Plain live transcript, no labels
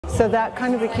So that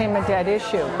kind of became a dead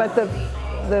issue. But the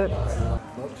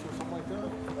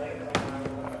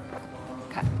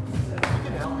okay.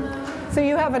 So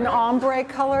you have an ombre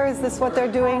color. Is this what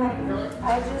they're doing?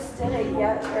 I just did it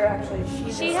yet, or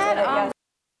actually she had did it yet.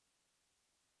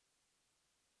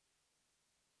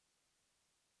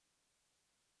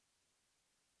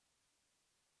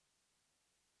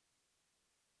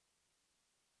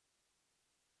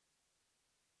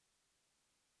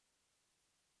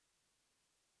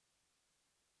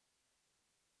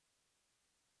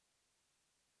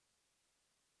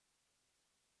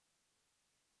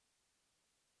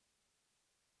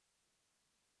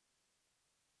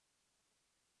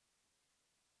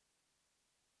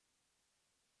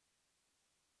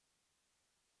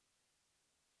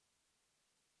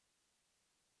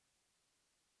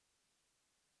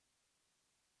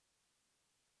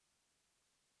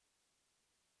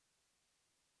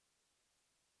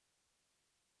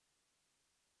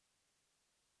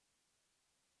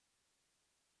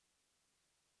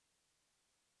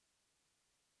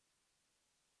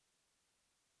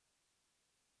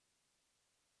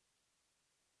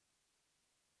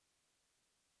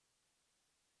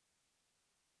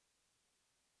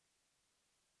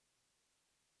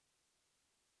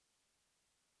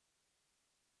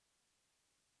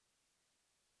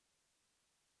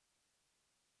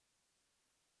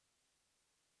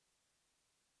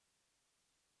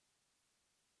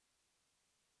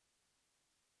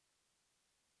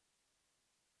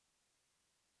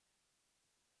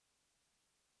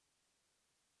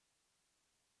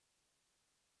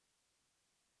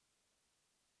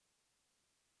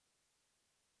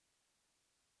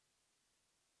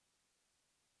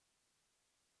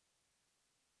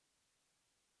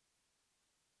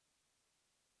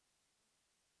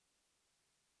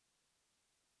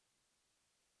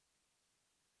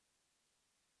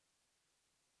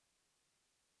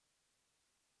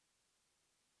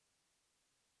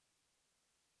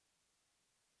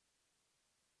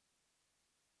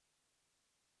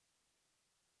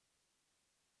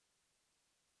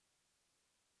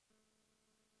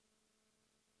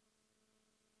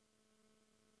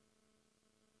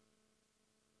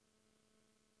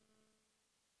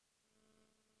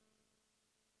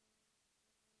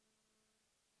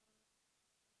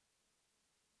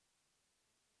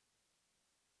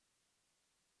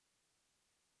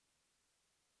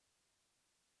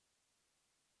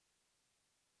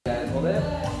 Guys, hold it.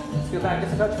 Let's go back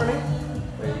just a touch for me.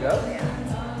 There you go.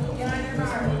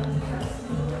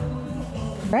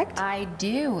 Correct? I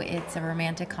do. It's a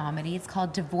romantic comedy. It's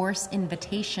called Divorce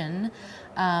Invitation,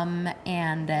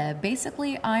 and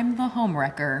basically I'm the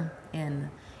homewrecker in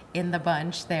the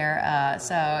bunch there.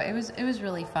 So it was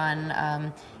really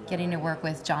fun getting to work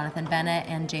with Jonathan Bennett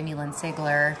and Jamie Lynn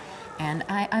Sigler. And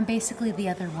I'm basically the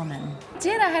other woman. I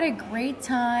had a great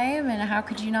time, and how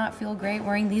could you not feel great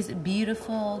wearing these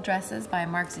beautiful dresses by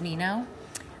Mark Zanino,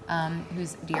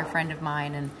 who's a dear friend of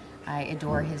mine, and I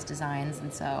adore his designs,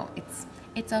 and so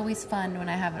it's always fun when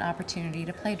I have an opportunity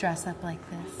to play dress up like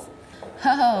this.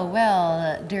 Oh,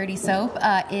 well, Dirty Soap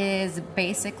is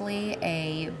basically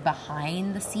a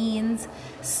behind-the-scenes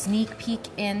sneak peek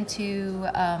into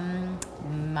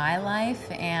my life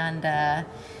and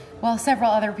well, several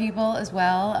other people as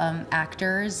well,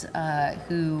 actors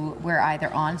who were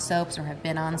either on soaps or have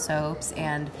been on soaps,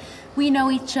 and we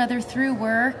know each other through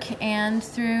work and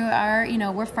through our,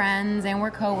 we're friends and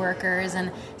we're co-workers,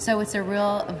 and so it's a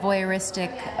real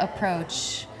voyeuristic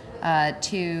approach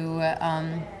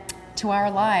to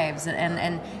our lives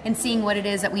and seeing what it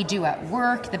is that we do at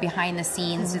work, the behind the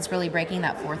scenes. It's really breaking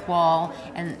that fourth wall,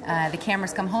 and the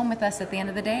cameras come home with us at the end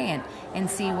of the day and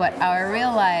see what our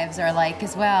real lives are like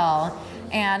as well.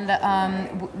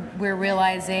 And we're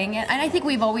realizing, and I think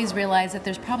we've always realized, that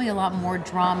there's probably a lot more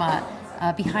drama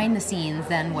behind the scenes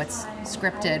than what's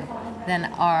scripted than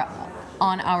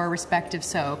on our respective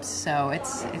soaps. So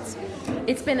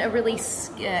it's been a really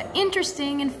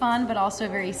interesting and fun, but also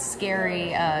very scary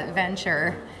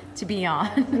venture to be on.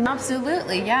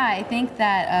 Absolutely, yeah. I think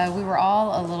that we were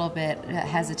all a little bit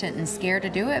hesitant and scared to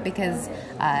do it because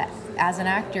as an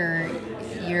actor,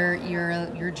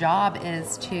 your job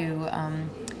is to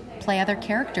play other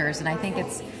characters, and I think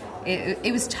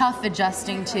it was tough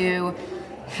adjusting to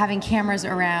having cameras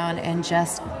around and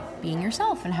just being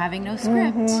yourself and having no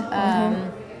script.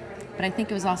 But I think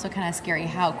it was also kind of scary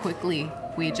how quickly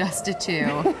we adjusted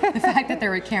to the fact that there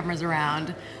were cameras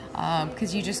around,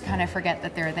 because you just kind of forget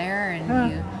that they're there,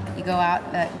 and you go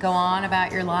on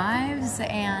about your lives,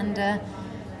 and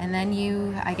and then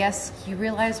I guess you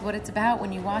realize what it's about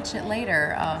when you watch it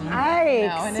later. Right.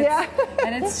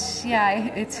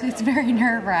 It's very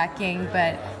nerve-wracking,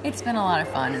 but it's been a lot of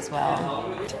fun as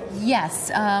well. Yes,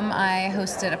 I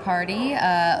hosted a party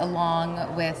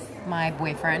along with my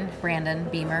boyfriend, Brandon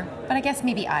Beamer, but I guess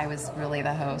maybe I was really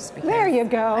the host. Because there you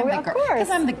go, of course.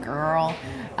 Because I'm the girl.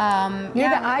 You're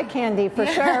the eye candy for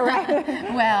sure, right?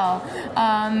 Well,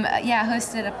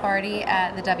 hosted a party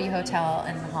at the W Hotel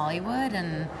in Hollywood,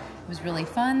 and it was really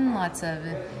fun. Lots of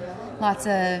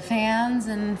fans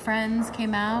and friends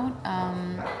came out,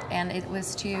 and it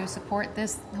was to support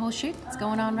this whole shoot that's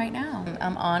going on right now.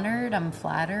 I'm honored, I'm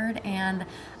flattered, and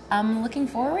I'm looking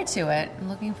forward to it. I'm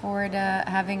looking forward to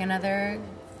having another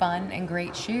fun and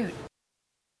great shoot.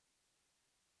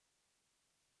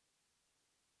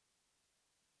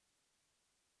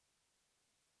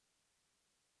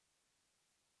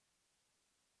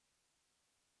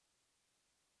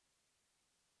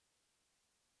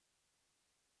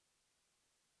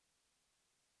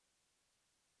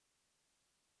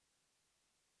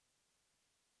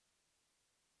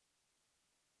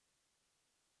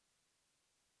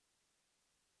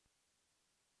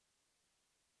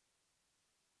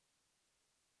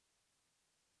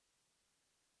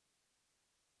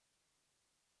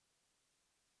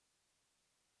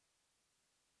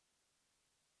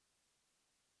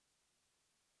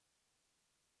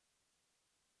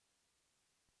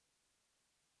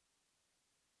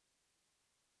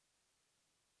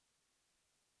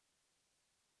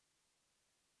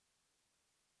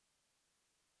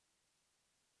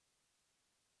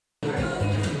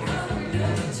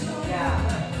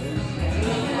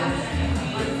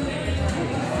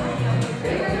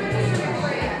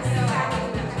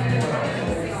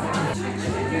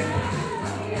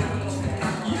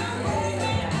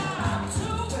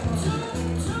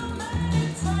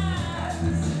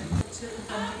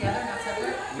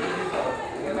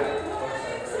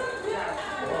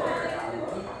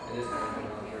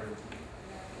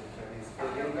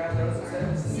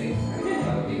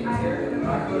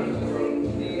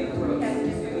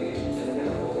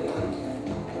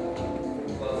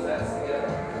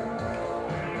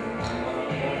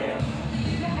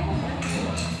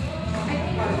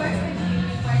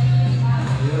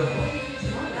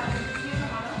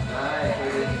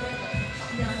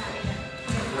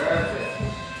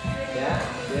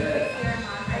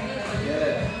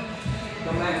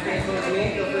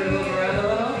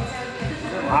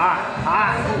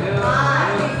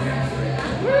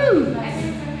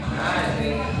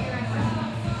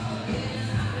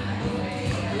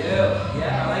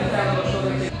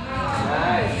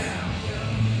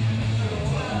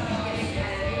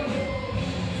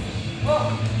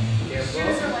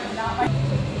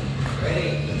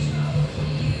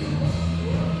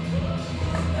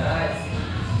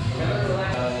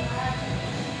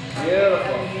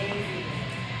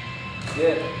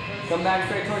 Good. Come back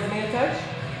straight towards me and touch.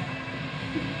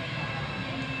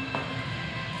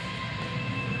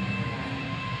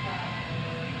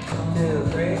 Two,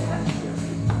 three.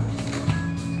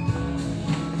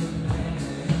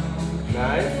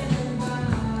 Nice.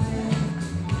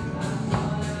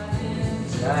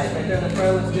 Nice. Right there in the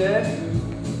front looks good.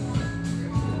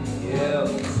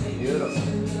 Beautiful. Beautiful.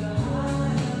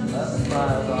 Love the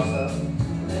smiles also.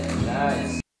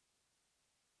 Nice.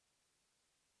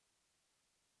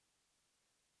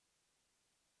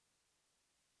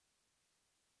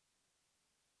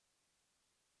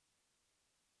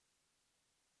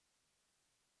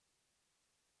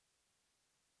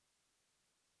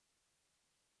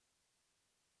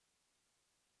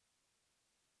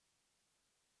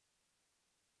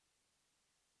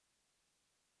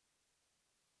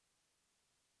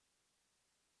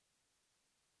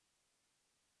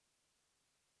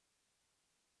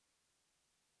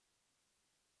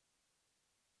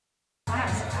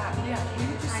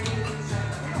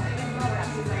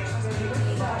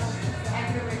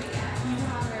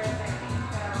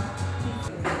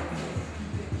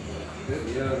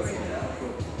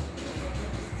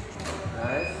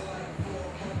 Nice.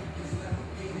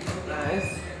 Nice.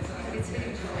 It's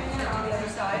hitting on the other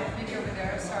side, maybe over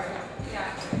there. Sorry.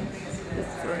 Yeah.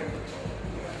 Sorry.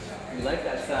 You like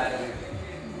that side?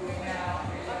 Yeah.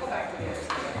 I'll go back to the other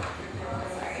side.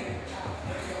 Sorry.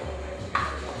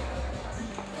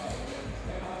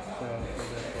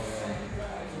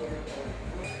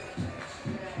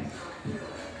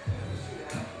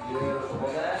 Beautiful.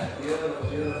 Hold that. Beautiful.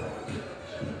 Beautiful.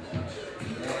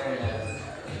 Very nice.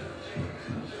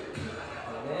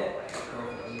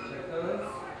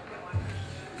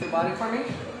 Your body for me?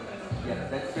 Yeah,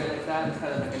 that's straight like that. It's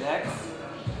kind of like an X.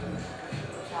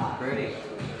 Pretty.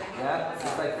 Yep,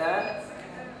 just like that.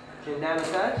 Chin down a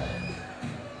touch.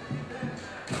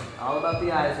 All about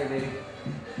the eyes here, baby.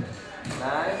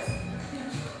 Nice.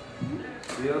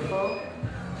 Beautiful.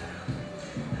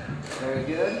 Very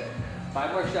good.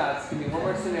 5 more shots. Give me one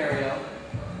more scenario.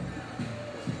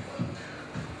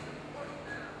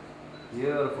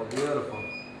 Beautiful, beautiful.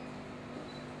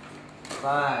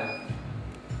 5,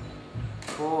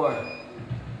 4,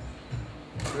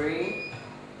 3.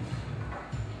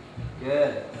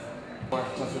 Good.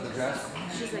 What's with the dress?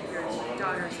 She's like your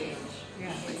daughter's age.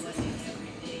 Yeah.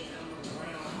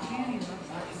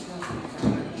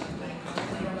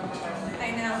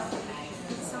 I know.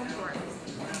 It's so important.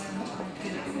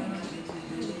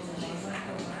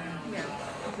 Yeah.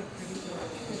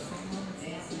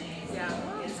 Yeah.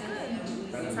 Well, it's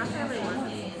good. It's not for everyone.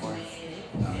 Of course.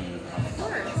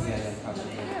 Yeah.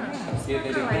 See,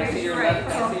 baby, can I see your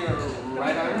left? Can I see your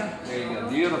right arm? There you go.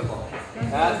 Beautiful.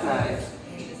 That's nice.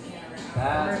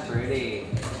 That's pretty.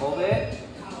 Hold it.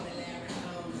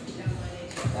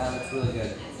 That looks really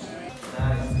good.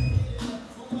 Nice.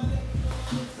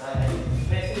 Nice.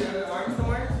 Can I see your arm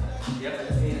somewhere? Yep, I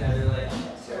just need that. Really like,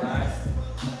 relax.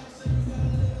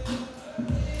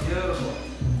 Beautiful.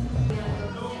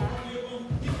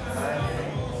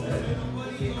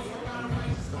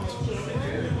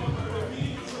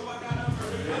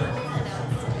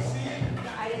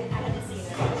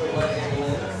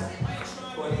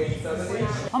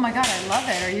 Oh my God, I love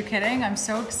it. Are you kidding? I'm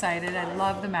so excited. I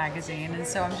love the magazine. And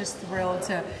so I'm just thrilled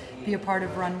to be a part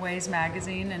of Runway's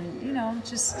magazine and, you know,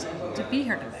 just to be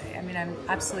here today. I mean, I'm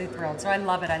absolutely thrilled. So I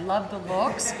love it. I love the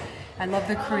looks. I love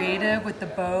the creative with the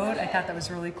boat. I thought that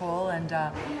was really cool. And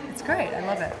it's great. I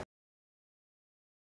love it.